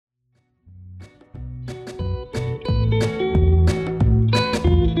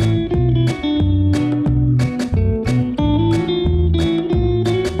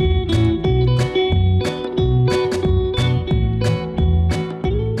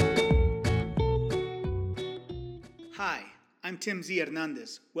I'm Tim Z.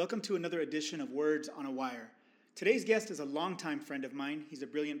 Hernandez. Welcome to another edition of Words on a Wire. Today's guest is a longtime friend of mine. He's a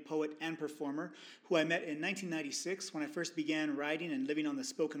brilliant poet and performer who I met in 1996 when I first began writing and living on the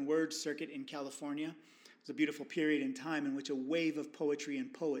spoken word circuit in California. It was a beautiful period in time in which a wave of poetry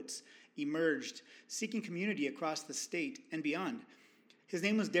and poets emerged, seeking community across the state and beyond. His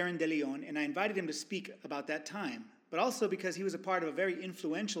name was Darren DeLeon, and I invited him to speak about that time, but also because he was a part of a very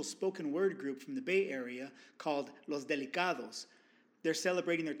influential spoken word group from the Bay Area called Los Delicados. They're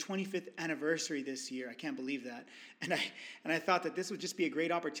celebrating their 25th anniversary this year. I can't believe that. And I thought that this would just be a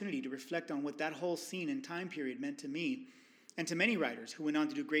great opportunity to reflect on what that whole scene and time period meant to me and to many writers who went on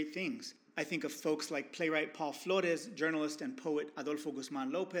to do great things. I think of folks like playwright Paul Flores, journalist and poet Adolfo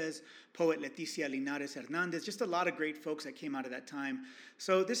Guzman Lopez, poet Leticia Linares Hernandez, just a lot of great folks that came out of that time.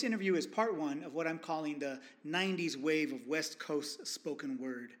 So this interview is part one of what I'm calling the 90s wave of West Coast spoken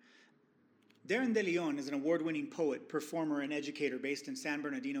word. Darren DeLeon is an award-winning poet, performer, and educator based in San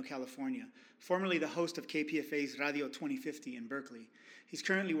Bernardino, California, formerly the host of KPFA's Radio 2050 in Berkeley. He's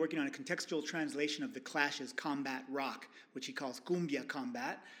currently working on a contextual translation of The Clash's Combat Rock, which he calls Cumbia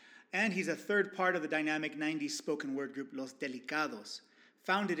Combat, and he's a third part of the dynamic 90s spoken word group Los Delicados.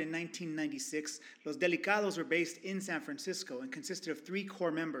 Founded in 1996, Los Delicados were based in San Francisco and consisted of three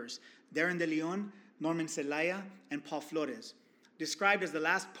core members, Darren DeLeon, Norman Celaya, and Paul Flores. Described as the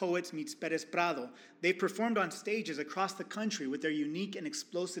last poets meets Perez Prado, they've performed on stages across the country with their unique and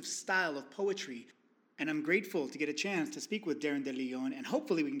explosive style of poetry. And I'm grateful to get a chance to speak with Darren DeLeon, and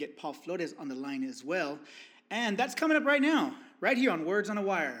hopefully we can get Paul Flores on the line as well. And that's coming up right now, right here on Words on a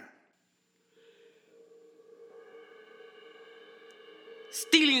Wire.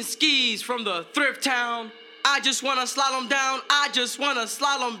 Stealing skis from the thrift town. I just wanna slalom down. I just wanna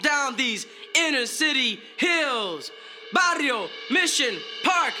slalom down these inner city hills. Barrio, Mission,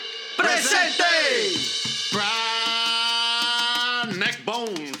 Park, presente! Fried neck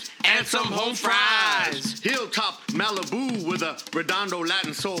bones And some home fries. Hilltop Malibu with a Redondo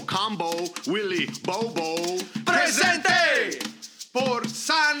Latin soul combo. Willy Bobo. Presente! Por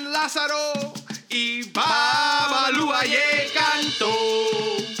San Lázaro y Babaluaye cantó.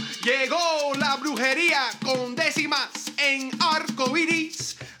 Llegó la brujería con décimas en arco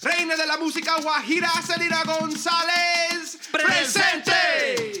iris. Reina de la música guajira, Selena González.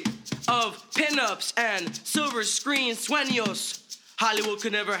 Presente! Of pinups and silver screen sueños, Hollywood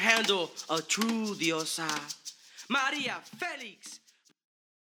could never handle a true diosa. Maria Felix.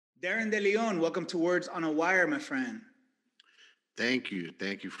 Darren DeLeon, welcome to Words on a Wire, my friend. Thank you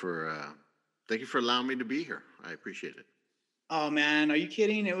for allowing me to be here. I appreciate it. Oh man, are you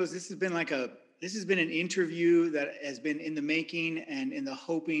kidding? This has been an interview that has been in the making and in the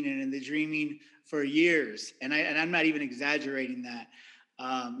hoping and in the dreaming for years. And I'm not even exaggerating that.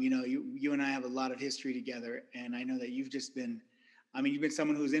 You and I have a lot of history together, and I know that you've been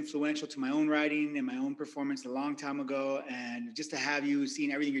someone who's influential to my own writing and my own performance a long time ago. And just to have you,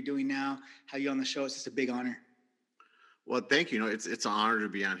 seeing everything you're doing now, have you on the show, it's just a big honor. Well, thank you. It's an honor to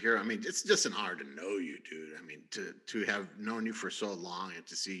be on here. I mean, it's just an honor to know you, dude. I mean, to have known you for so long and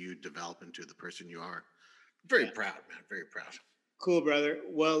to see you develop into the person you are. Very proud, man. Very proud. Cool, brother.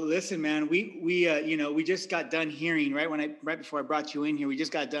 Well, listen, man, we just got done hearing right before I brought you in here. We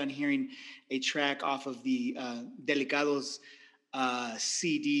just got done hearing a track off of the Delicados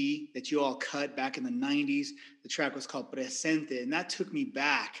CD that you all cut back in the 90s. The track was called Presente, and that took me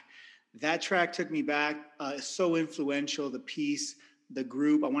back. That track took me back. It's so influential, the piece, the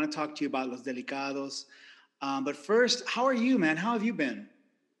group. I want to talk to you about Los Delicados. But first, how are you, man? How have you been?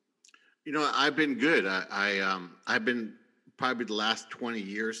 I've been good. I've been probably the last 20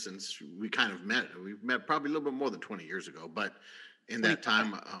 years since we kind of met. We've met probably a little bit more than 20 years ago. But in that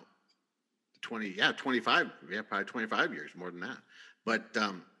time, 25. Yeah, probably 25 years, more than that. But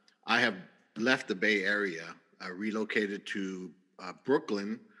I have left the Bay Area. I relocated to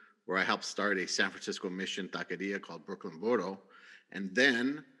Brooklyn, where I helped start a San Francisco Mission taqueria called Brooklyn Burro. And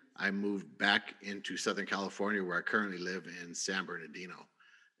then I moved back into Southern California, where I currently live in San Bernardino.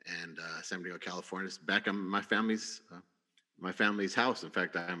 And San Bernardino, California is back in my family's house. In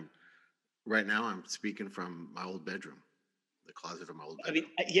fact, I'm speaking from my old bedroom, the closet of my old bedroom.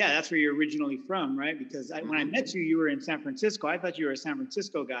 That's where you're originally from, right? Because when I met you, you were in San Francisco. I thought you were a San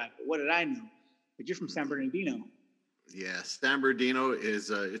Francisco guy, but what did I know? But you're from San Bernardino. Yeah, San Bernardino is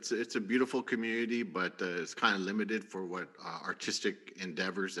it's a beautiful community, but it's kind of limited for what artistic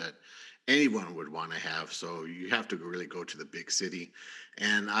endeavors that anyone would want to have. So you have to really go to the big city.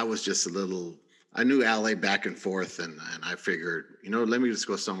 And I was just I knew LA back and forth, and I figured, let me just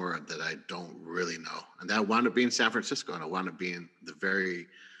go somewhere that I don't really know. And that wound up being San Francisco, and it wound up being the very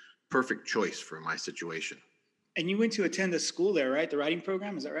perfect choice for my situation. And you went to attend the school there, right? The writing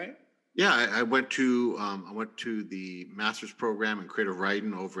program, is that right? Yeah, I went to the master's program in creative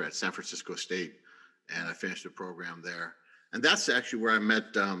writing over at San Francisco State, and I finished the program there. And that's actually where I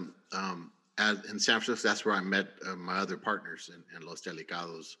met in San Francisco. That's where I met my other partners in Los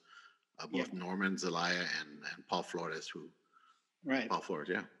Delicados, both Norman Zelaya and Paul Flores, Right. Paul Flores,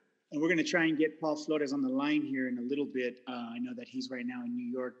 yeah. And we're going to try and get Paul Flores on the line here in a little bit. I know that he's right now in New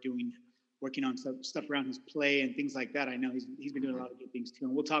York working on stuff around his play and things like that. I know he's been doing a lot of good things too.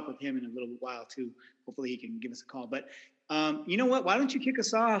 And we'll talk with him in a little while too. Hopefully he can give us a call. But you know what? Why don't you kick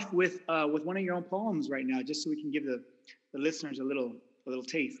us off with one of your own poems right now, just so we can give the listeners a little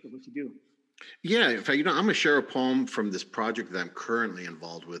taste of what you do. Yeah, in fact, I'm going to share a poem from this project that I'm currently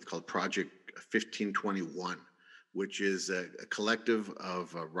involved with called Project 1521, which is a collective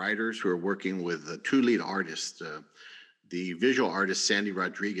of writers who are working with two lead artists. The visual artist, Sandy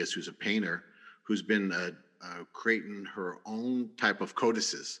Rodriguez, who's a painter, who's been creating her own type of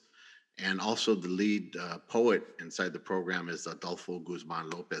codices. And also the lead poet inside the program is Adolfo Guzman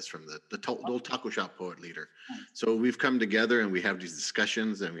Lopez from the Old Taco Shop Poet Leader. So we've come together and we have these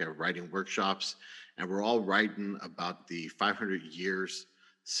discussions and we have writing workshops, and we're all writing about the 500 years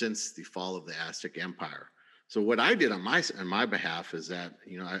since the fall of the Aztec Empire. So what I did on my behalf is that,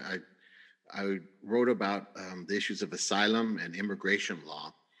 I wrote about the issues of asylum and immigration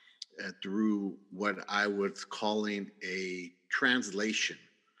law through what I was calling a translation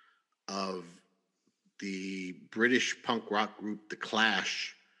of the British punk rock group The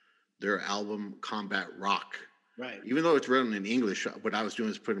Clash, their album Combat Rock. Right. Even though it's written in English, what I was doing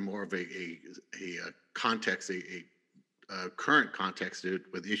is putting more of a context, a current context to it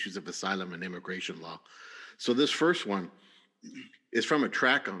with issues of asylum and immigration law. So this first one is from a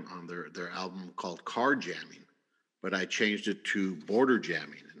track on their album called Car Jamming, but I changed it to Border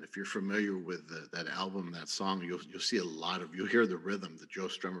Jamming. And if you're familiar with that album, that song, you'll see you'll hear the rhythm, the Joe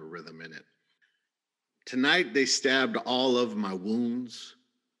Strummer rhythm in it. Tonight they stabbed all of my wounds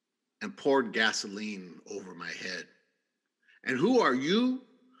and poured gasoline over my head. And who are you?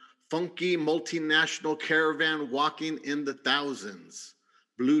 Funky multinational caravan walking in the thousands,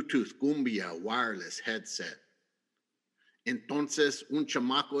 Bluetooth, cumbia, wireless headset. Entonces, un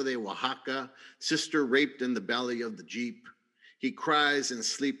chamaco de Oaxaca, sister raped in the belly of the Jeep. He cries in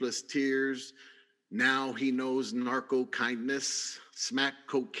sleepless tears. Now he knows narco kindness, smack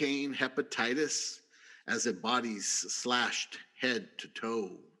cocaine, hepatitis, as a body's slashed head to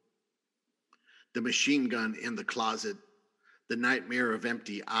toe. The machine gun in the closet, the nightmare of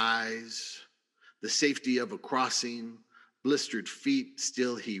empty eyes, the safety of a crossing, blistered feet,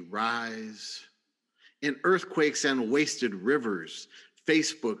 still he rise. In earthquakes and wasted rivers,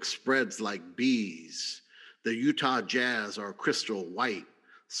 Facebook spreads like bees. The Utah Jazz are crystal white,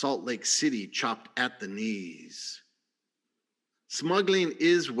 Salt Lake City chopped at the knees. Smuggling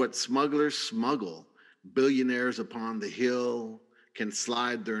is what smugglers smuggle. Billionaires upon the hill can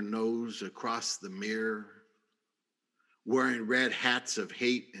slide their nose across the mirror, wearing red hats of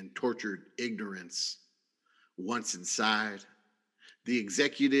hate and tortured ignorance. Once inside, the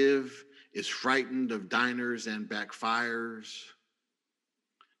executive is frightened of diners and backfires.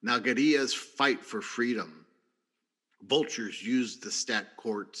 Now guerrillas fight for freedom. Vultures use the stacked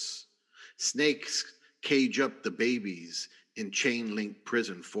courts. Snakes cage up the babies in chain-link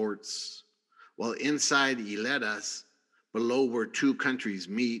prison forts. While inside hileras, below where two countries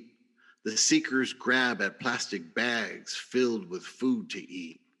meet, the seekers grab at plastic bags filled with food to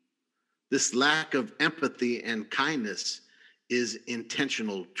eat. This lack of empathy and kindness is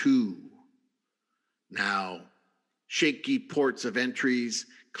intentional too. Now, shaky ports of entries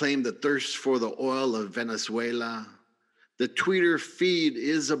claim the thirst for the oil of Venezuela. The Twitter feed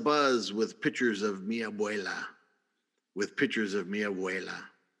is abuzz with pictures of mi abuela,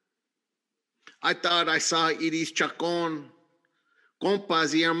 I thought I saw Iris Chacon,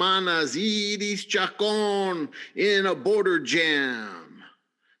 compas y hermanas, Iris Chacon in a border jam.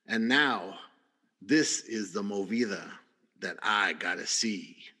 And now, this is the movida that I gotta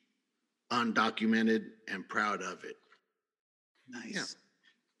see. Undocumented and proud of it. Nice.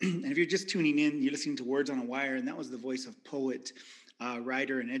 Yeah. And if you're just tuning in, you're listening to Words on a Wire, and that was the voice of poet,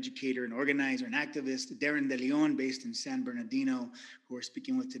 writer, and educator, and organizer, and activist Darren De Leon, based in San Bernardino, who we're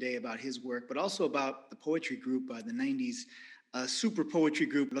speaking with today about his work, but also about the poetry group, the 90s super poetry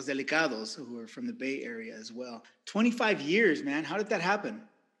group, Los Delicados, who are from the Bay Area as well. 25 years, man. How did that happen?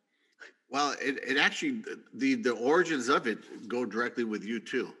 Well, it actually, the origins of it go directly with you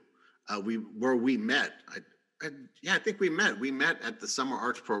too. We met. I think we met. We met at the summer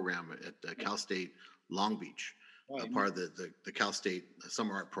arts program at Cal State Long Beach. Right. part of the Cal State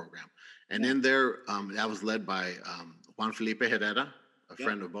summer art program. And in there, that was led by Juan Felipe Herrera, a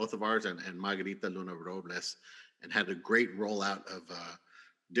friend of both of ours, and Margarita Luna Robles, and had a great rollout of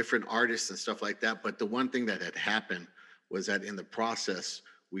different artists and stuff like that. But the one thing that had happened was that in the process,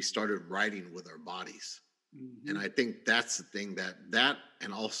 we started writing with our bodies. And I think that's the thing that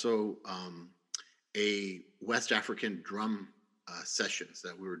and also a West African drum sessions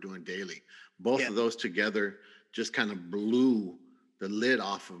that we were doing daily. Both of those together just kind of blew the lid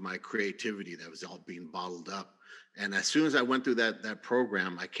off of my creativity that was all being bottled up. And as soon as I went through that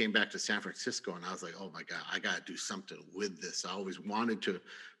program, I came back to San Francisco and I was like, oh my God, I got to do something with this. I always wanted to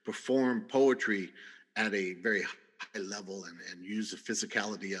perform poetry at a very high level and use the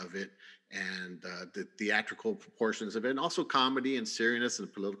physicality of it and the theatrical proportions of it, and also comedy and seriousness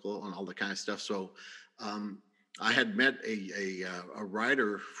and political and all that kind of stuff. So I had met a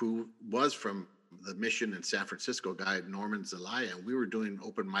writer who was from the Mission in San Francisco, guy Norman Zelaya, and we were doing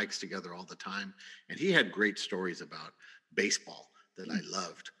open mics together all the time. And he had great stories about baseball that I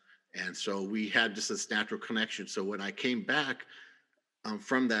loved. And so we had just this natural connection. So when I came back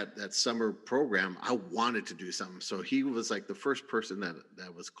from that summer program, I wanted to do something. So he was like the first person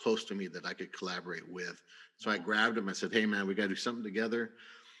that was close to me that I could collaborate with. So I grabbed him. I said, hey man, we got to do something together.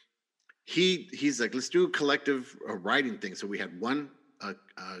 He's like, let's do a collective writing thing. So we had one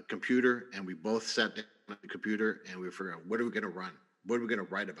computer, and we both sat down at the computer and we figured out, what are we going to run? What are we going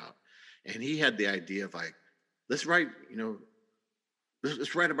to write about? And he had the idea of like, let's write,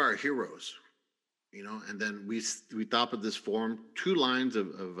 let's write about our heroes, and then we thought of this form, 2 lines of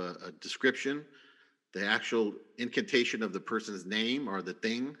a description, the actual incantation of the person's name or the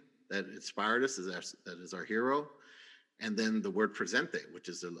thing that inspired us, that is our hero. And then the word presente, which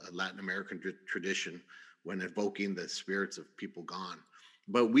is a Latin American tradition when evoking the spirits of people gone.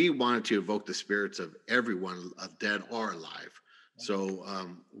 But we wanted to evoke the spirits of everyone, of dead or alive. So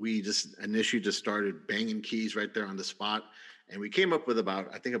we just initially just started banging keys right there on the spot. And we came up with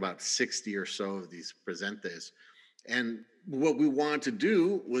about 60 or so of these presentes. And what we wanted to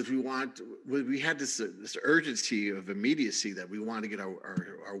do was we had this urgency of immediacy that we wanted to get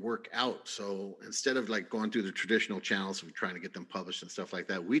our work out. So instead of like going through the traditional channels of trying to get them published and stuff like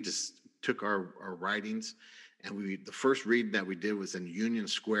that, we just took our writings, and the first reading that we did was in Union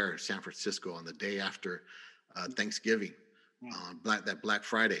Square in San Francisco on the day after Thanksgiving, that Black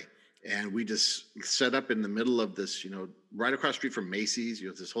Friday. And we just set up in the middle of this, right across the street from Macy's,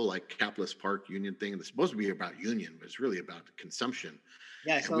 this whole like Capitalist Park Union thing. And it's supposed to be about union, but it's really about consumption.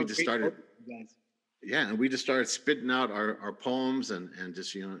 Yeah, and we just started. Yeah, and we just started spitting out our poems and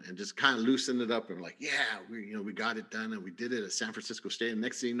just and just kind of loosened it up, and like, we got it done, and we did it at San Francisco State. And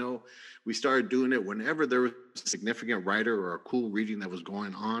next thing you know, we started doing it whenever there was a significant writer or a cool reading that was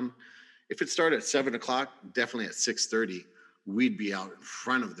going on. If it started at 7:00, definitely at 6:30, we'd be out in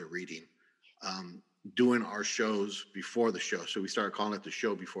front of the reading, doing our shows before the show. So we started calling it the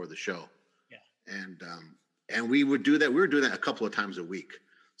show before the show. Yeah, and we would do that. We were doing that a couple of times a week.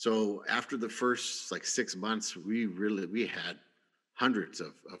 So after the first 6 months, we had hundreds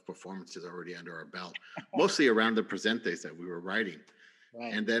of performances already under our belt, mostly around the presentes that we were writing.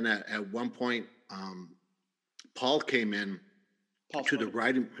 Right. And then at one point, Paul came in to the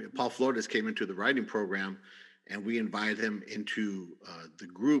writing. Paul Flores came into the writing program, and we invited him into the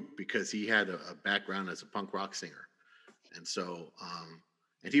group because he had a background as a punk rock singer, and so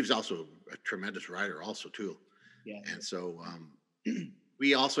and he was also a tremendous writer, also too. Yeah. And so.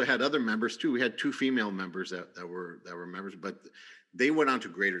 We also had other members too. We had 2 female members that were members, but they went on to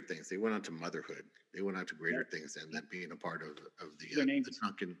greater things. They went on to motherhood. They went on to greater things, and that being a part of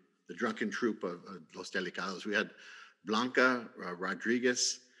the drunken troupe of Los Delicados. We had Blanca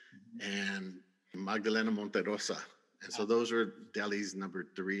Rodriguez and Magdalena Monterosa, and so those are Deli's number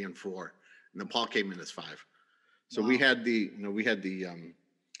 3 and 4. And then Paul came in as 5. So we had the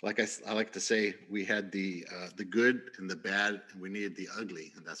like I like to say, we had the good and the bad, and we needed the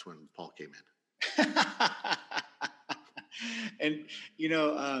ugly, and that's when Paul came in. And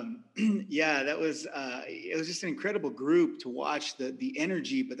that was it was just an incredible group to watch the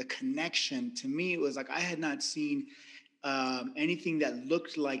energy, but the connection. To me, it was like I had not seen anything that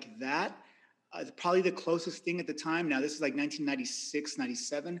looked like that. Probably the closest thing at the time. Now this is like 1996,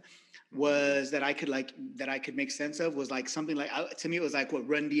 97. Was that I could make sense of was like something like, to me it was like what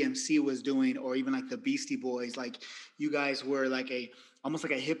Run DMC was doing, or even like the Beastie Boys. Like you guys were like almost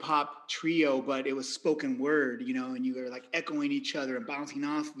like a hip hop trio, but it was spoken word, and you were like echoing each other and bouncing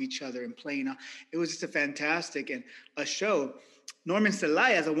off of each other and playing. It was just a fantastic and a show. Norman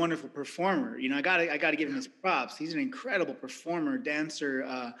Zelaya is a wonderful performer. I gotta give him his props. He's an incredible performer,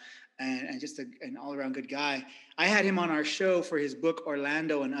 dancer, and just an all-around good guy. I had him on our show for his book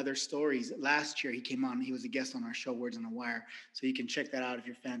Orlando and Other Stories last year. He came on, he was a guest on our show Words on a Wire, so you can check that out if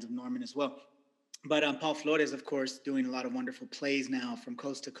you're fans of Norman as well. But Paul Flores, of course, doing a lot of wonderful plays now from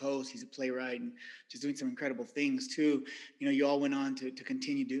coast to coast. He's a playwright and just doing some incredible things too. You know, you all went on to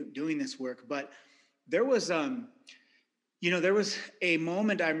continue doing this work. But there was, there was a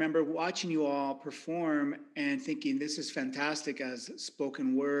moment I remember watching you all perform and thinking, this is fantastic as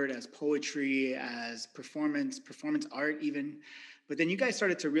spoken word, as poetry, as performance art even. But then you guys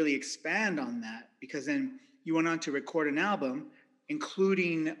started to really expand on that, because then you went on to record an album,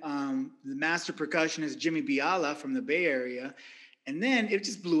 including the master percussionist Jimmy Biala from the Bay Area. And then it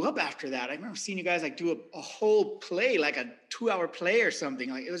just blew up after that. I remember seeing you guys like do a whole play, like a 2-hour play or something.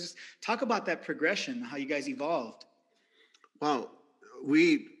 Like, it was just, talk about that progression, how you guys evolved. Well,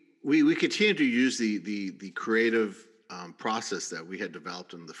 we continue to use the creative process that we had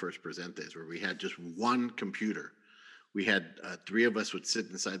developed in the first Present Days, where we had just one computer. We had 3 of us would sit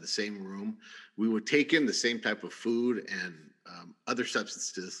inside the same room. We would take in the same type of food and other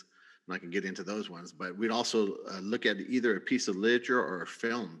substances. I'm not going to get into those ones, but we'd also look at either a piece of literature or a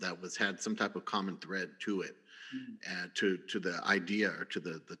film that had some type of common thread to it, to the idea or to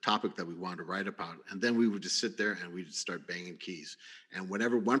the topic that we wanted to write about. And then we would just sit there and we'd start banging keys. And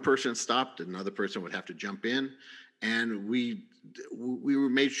whenever one person stopped, another person would have to jump in. And we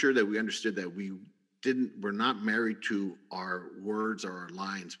made sure that we understood that we're not married to our words or our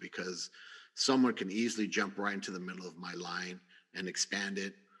lines, because someone can easily jump right into the middle of my line and expand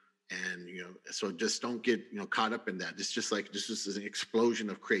it. And, so just don't get, caught up in that. It's just like, this is an explosion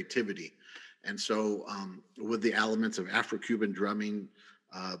of creativity. And so with the elements of Afro-Cuban drumming,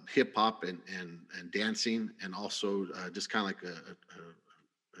 hip hop and dancing, and also just kind of like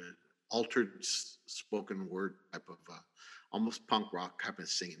a altered spoken word type of almost punk rock type of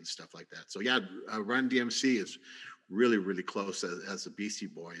singing and stuff like that. So yeah, Run DMC is really, really close as the Beastie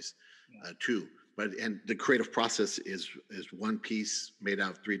Boys too. And the creative process is one piece made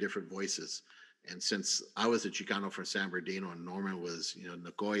out of 3 different voices. And since I was a Chicano from San Bernardino, and Norman was,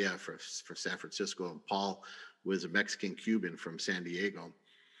 Nagoya for San Francisco, and Paul was a Mexican Cuban from San Diego,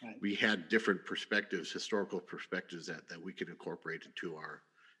 right, we had different perspectives, historical perspectives that we could incorporate into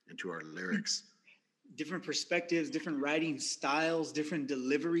our lyrics. Different perspectives, different writing styles, different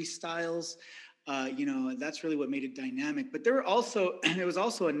delivery styles. That's really what made it dynamic. But there was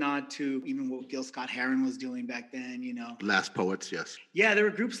also a nod to even what Gil Scott-Heron was doing back then, Last Poets, yes. Yeah, there were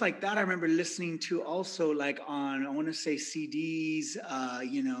groups like that I remember listening to also, like on, I want to say CDs,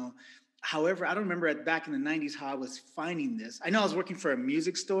 However, I don't remember back in the 90s how I was finding this. I know I was working for a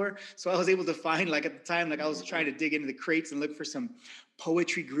music store, so I was able to find, like at the time, like I was trying to dig into the crates and look for some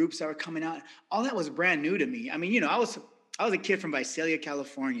poetry groups that were coming out. All that was brand new to me. I mean, I was a kid from Visalia,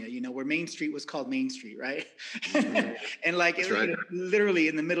 California, where Main Street was called Main Street, right? Mm-hmm. And like, literally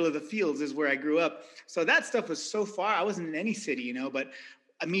in the middle of the fields is where I grew up. So that stuff was so far. I wasn't in any city, but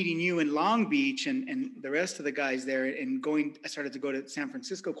meeting you in Long Beach and the rest of the guys there, and I started to go to San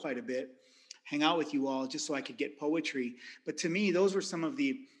Francisco quite a bit, hang out with you all just so I could get poetry. But to me, those were some of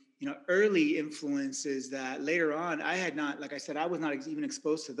the, early influences that later on I had not, like I said, I was not even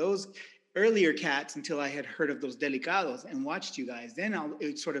exposed to those earlier cats until I had heard of those Delicados and watched you guys. Then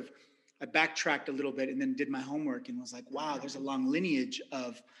I backtracked a little bit and then did my homework and was like, wow, there's a long lineage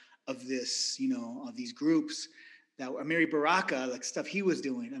of this, of these groups that were Mary Baraka, like stuff he was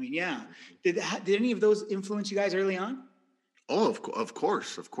doing. I mean, yeah. Did any of those influence you guys early on? Oh, of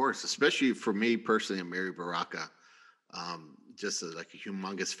course. Especially for me personally, Mary Baraka, just like a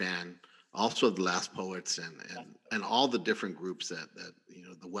humongous fan. Also, the Last Poets and all the different groups that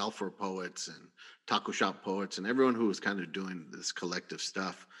the Welfare Poets and Taco Shop Poets and everyone who was kind of doing this collective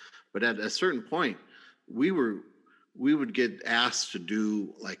stuff. But at a certain point, we would get asked to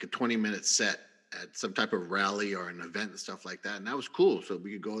do like a 20-minute set at some type of rally or an event and stuff like that, and that was cool. So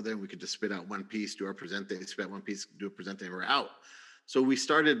we could go there and we could just spit out one piece, do our presenting, spit out one piece, do a presenting, and we're out. So we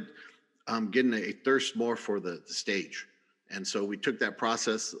started getting a thirst more for the stage. And so we took that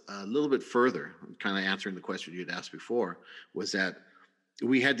process a little bit further, kind of answering the question you had asked before, was that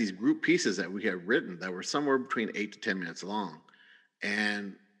we had these group pieces that we had written that were somewhere between 8 to 10 minutes long.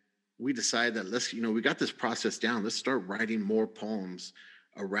 And we decided that we got this process down. Let's start writing more poems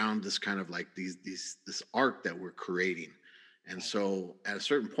around this kind of like this arc that we're creating. And so at a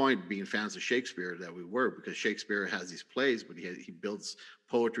certain point, being fans of Shakespeare that we were, because Shakespeare has these plays, but he builds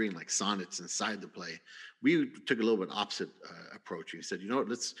poetry and like sonnets inside the play. We took a little bit opposite approach. We said,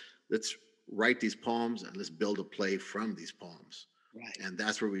 let's write these poems and let's build a play from these poems. Right. And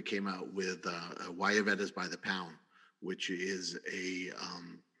that's where we came out with Guayaberas by the Pound, which is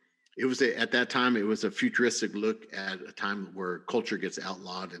At that time, it was a futuristic look at a time where culture gets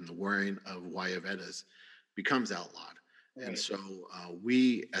outlawed and the wearing of guayaberas becomes outlawed. Right. And so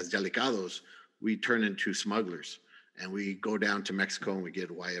we, as delicados, we turn into smugglers, and we go down to Mexico and we get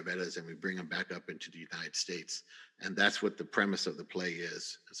guayaberas and we bring them back up into the United States. And that's what the premise of the play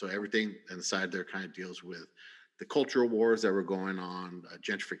is. So everything inside there kind of deals with the cultural wars that were going on,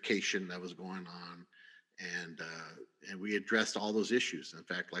 gentrification that was going on, and we addressed all those issues. In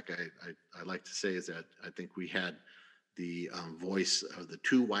fact, like I like to say, is that I think we had the voice of the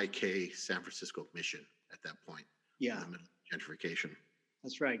 2YK San Francisco mission at that point. Yeah, in the middle of gentrification.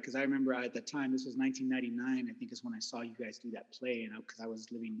 That's right, because I remember at the time, this was 1999, I think is when I saw you guys do that play, and because I was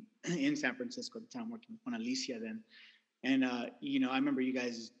living in San Francisco at the time, working with Alicia then, and I remember you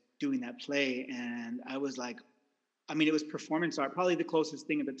guys doing that play, and I was like, I mean, it was performance art, probably the closest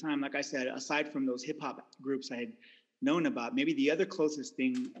thing at the time. Like I said, aside from those hip hop groups I had known about, maybe the other closest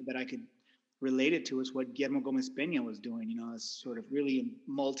thing that I could relate it to was what Guillermo Gomez Peña was doing, as sort of really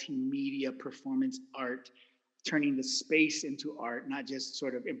multimedia performance art, turning the space into art, not just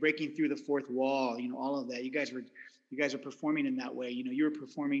sort of breaking through the fourth wall, all of that. You guys are performing in that way. You were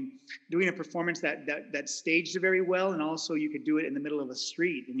doing a performance that staged very well, and also you could do it in the middle of a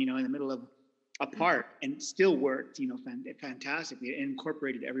street and, in the middle of a park, and it still worked, fantastically. It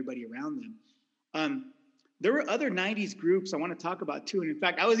incorporated everybody around them. There were other 90s groups I want to talk about too. And in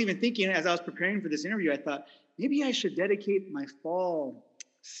fact, I was even thinking as I was preparing for this interview, I thought maybe I should dedicate my fall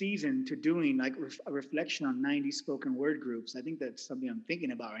season to doing like a reflection on 90s spoken word groups. I think that's something I'm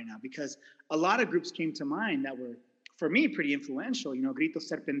thinking about right now, because a lot of groups came to mind that were, for me, pretty influential. Grito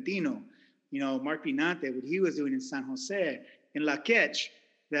Serpentino, Mark Pinate, what he was doing in San Jose, in La Quech,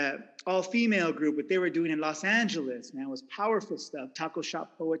 the all-female group, what they were doing in Los Angeles, man, was powerful stuff. Taco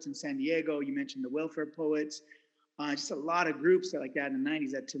Shop Poets in San Diego. You mentioned the Welfare Poets. Just a lot of groups like that in the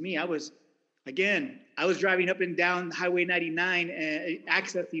 90s that to me, I was driving up and down Highway 99 and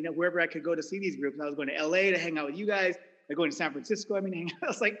accessing wherever I could go to see these groups. I was going to LA to hang out with you guys. I going to San Francisco. I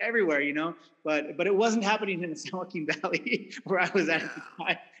was like everywhere, but it wasn't happening in the San Joaquin Valley where I was at the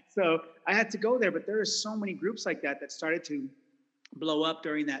time. So I had to go there, but there are so many groups like that started to blow up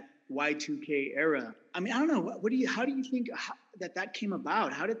during that Y2K era. I mean, I don't know. How do you think that came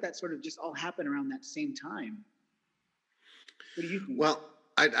about? How did that sort of just all happen around that same time? What do you think? Well,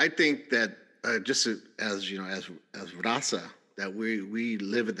 I think that just as Raza, that we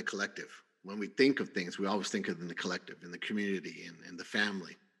live in the collective. When we think of things, we always think of in the collective, in the community, in the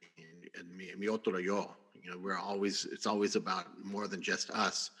family, and mi otro yo. It's always about more than just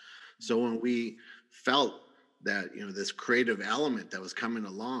us. So when we felt that this creative element that was coming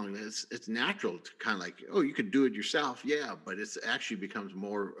along, it's natural to kind of like, oh, you could do it yourself, yeah, but it's actually becomes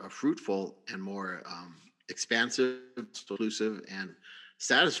more fruitful and more expansive, inclusive, and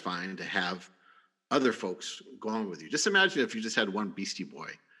satisfying to have other folks going with you. Just imagine if you just had one Beastie Boy,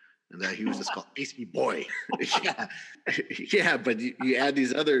 and that he was just called Beastie Boy. yeah, but you add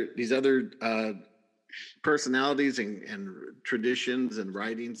these other personalities and traditions and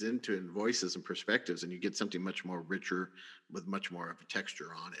writings into and voices and perspectives, and you get something much more richer with much more of a texture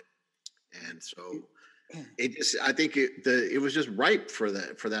on it. And so I think it was just ripe for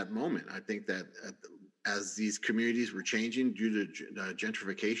that moment. I think that as these communities were changing due to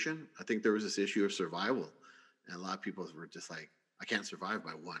gentrification, I think there was this issue of survival, and a lot of people were just like, I can't survive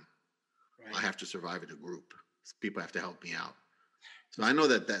by one. Right. I have to survive in a group. People have to help me out. So I know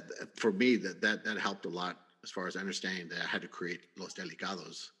that for me, that helped a lot as far as understanding that I had to create Los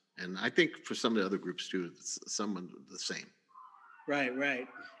Delicados. And I think for some of the other groups too, it's somewhat the same. Right.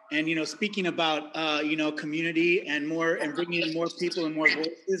 And, speaking about, community and bringing in more people and more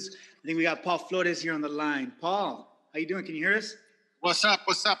voices, I think we got Paul Flores here on the line. Paul, how you doing? Can you hear us? What's up?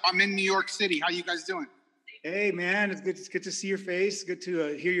 I'm in New York City. How you guys doing? Hey, man, it's good to see your face. Good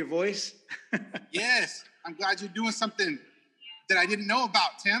to hear your voice. Yes, I'm glad you're doing something that I didn't know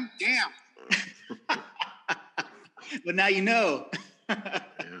about, Tim. Damn. But now you know.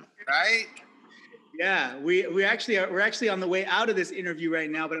 Right? Yeah, we're actually on the way out of this interview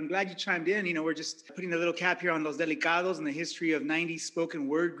right now, but I'm glad you chimed in. We're just putting a little cap here on Los Delicados and the history of 90s spoken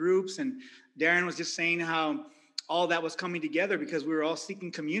word groups. And Darren was just saying how all that was coming together because we were all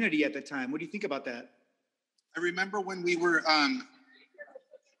seeking community at the time. What do you think about that? I remember when we were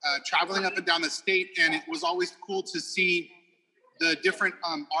traveling up and down the state, and it was always cool to see the different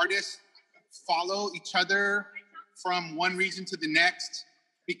artists follow each other from one region to the next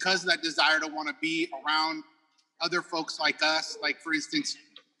because of that desire to want to be around other folks like us. Like, for instance,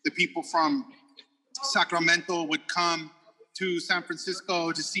 the people from Sacramento would come to San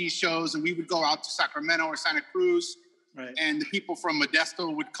Francisco to see shows, and we would go out to Sacramento or Santa Cruz Right. And the people from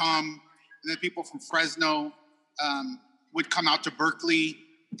Modesto would come, and the people from Fresno would come out to Berkeley,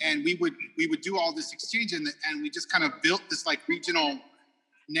 and we would do all this exchange, and we just kind of built this like regional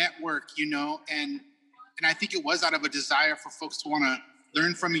network, you know, and I think it was out of a desire for folks to want to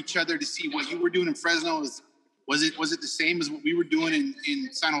learn from each other, to see what you were doing in Fresno was it the same as what we were doing in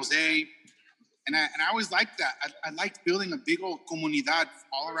San Jose. And I always liked that. I liked building a big old comunidad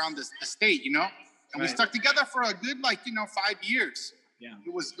all around the state, you know? And we stuck together for a good, 5 years. Yeah.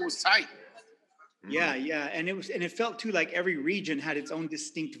 It was tight. Yeah. And it felt too like every region had its own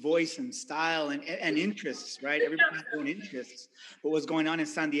distinct voice and style and interests, right? Everybody had their own interests. What was going on in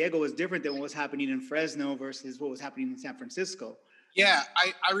San Diego was different than what was happening in Fresno versus what was happening in San Francisco. Yeah,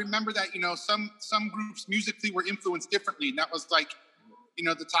 I remember that, some groups musically were influenced differently. And that was like,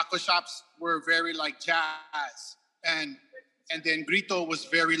 the taco shops were very like jazz, and then Grito was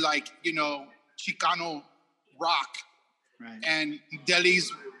very like, Chicano rock. Right. And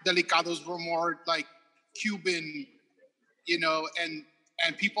Delicados were more like Cuban,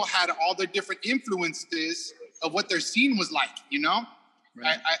 and people had all the different influences of what their scene was like,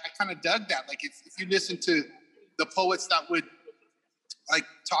 Right. I kind of dug that. Like if you listen to the poets that would like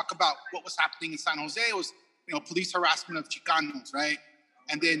talk about what was happening in San Jose, it was, police harassment of Chicanos, right?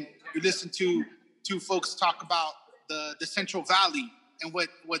 And then you listen to folks talk about the Central Valley and what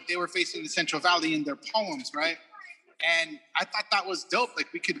they were facing in the Central Valley in their poems, right? And I thought that was dope.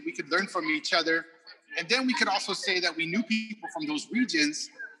 Like we could learn from each other. And then we could also say that we knew people from those regions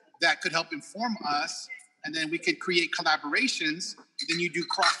that could help inform us. And then we could create collaborations. And then you do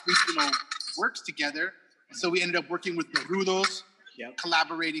cross-regional works together. And so we ended up working with the Rudos,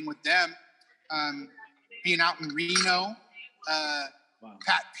 collaborating with them, being out in Reno. Wow.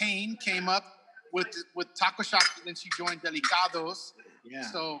 Pat Payne came up with Taco Shop, and then she joined Delicados. Yeah.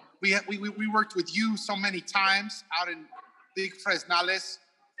 So we worked with you so many times out in Big Fresnales,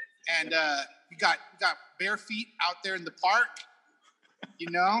 and we got bare feet out there in the park,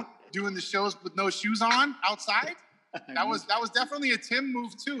 doing the shows with no shoes on outside. That was definitely a Tim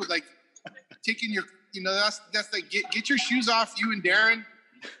move too, like taking your, that's like get your shoes off. You and Darren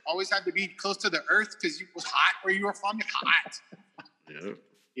always had to be close to the earth because it was hot where you were from. It's hot.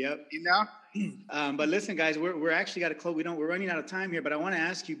 Yep. But listen, guys, we're actually got to close. We're running out of time here, but I want to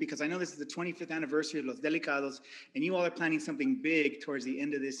ask you, because I know this is the 25th anniversary of Los Delicados, and you all are planning something big towards the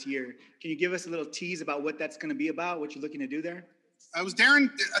end of this year. Can you give us a little tease about what that's going to be about, what you're looking to do there? I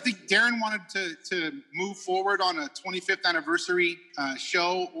think Darren wanted to move forward on a 25th anniversary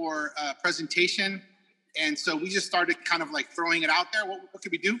show or presentation. And so we just started kind of like throwing it out there. What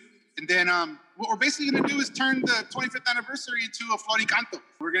could we do? And then what we're basically going to do is turn the 25th anniversary into a Floricanto.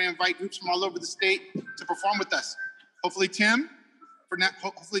 We're going to invite groups from all over the state to perform with us. Hopefully Tim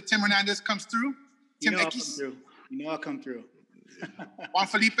Hernandez comes through. Tim X. I'll come through. Juan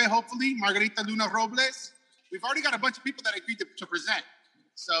Felipe, hopefully. Margarita Luna Robles. We've already got a bunch of people that agreed to present.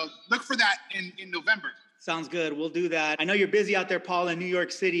 So look for that in November. Sounds good. We'll do that. I know you're busy out there, Paul, in New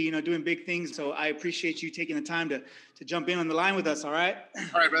York City, doing big things. So I appreciate you taking the time to jump in on the line with us. All right.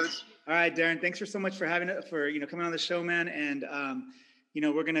 All right, brothers. All right, Darren. Thanks so much for coming on the show, man. And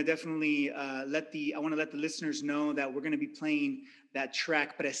we're gonna definitely I want to let the listeners know that we're gonna be playing that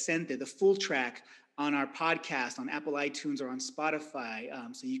track Presente, the full track, on our podcast on Apple iTunes or on Spotify,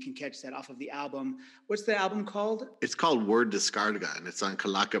 so you can catch that off of the album. What's the album called? It's called Word Descarga, and it's on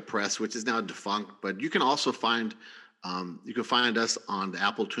Calaca Press, which is now defunct. But you can also find us on the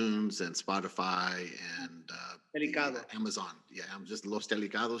Apple Tunes and Spotify and Amazon. Yeah, I'm just Los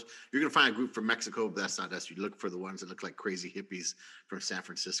Delicados. You're gonna find a group from Mexico, but that's not us. You look for the ones that look like crazy hippies from San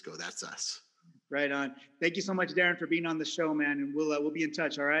Francisco. That's us. Right on. Thank you so much, Darren, for being on the show, man. And we'll be in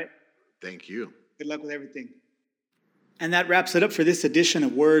touch. All right. Thank you. Good luck with everything. And that wraps it up for this edition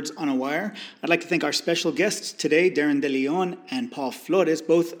of Words on a Wire. I'd like to thank our special guests today, Darren De Leon and Paul Flores,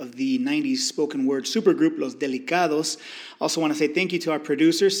 both of the 90s spoken word supergroup Los Delicados. Also want to say thank you to our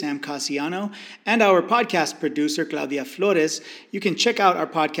producer, Sam Casiano, and our podcast producer, Claudia Flores. You can check out our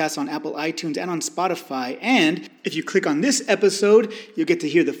podcast on Apple iTunes and on Spotify. And if you click on this episode, you'll get to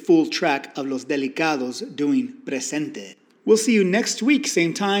hear the full track of Los Delicados doing Presente. We'll see you next week,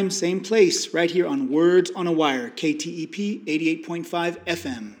 same time, same place, right here on Words on a Wire, KTEP 88.5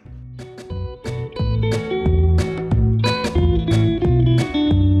 FM.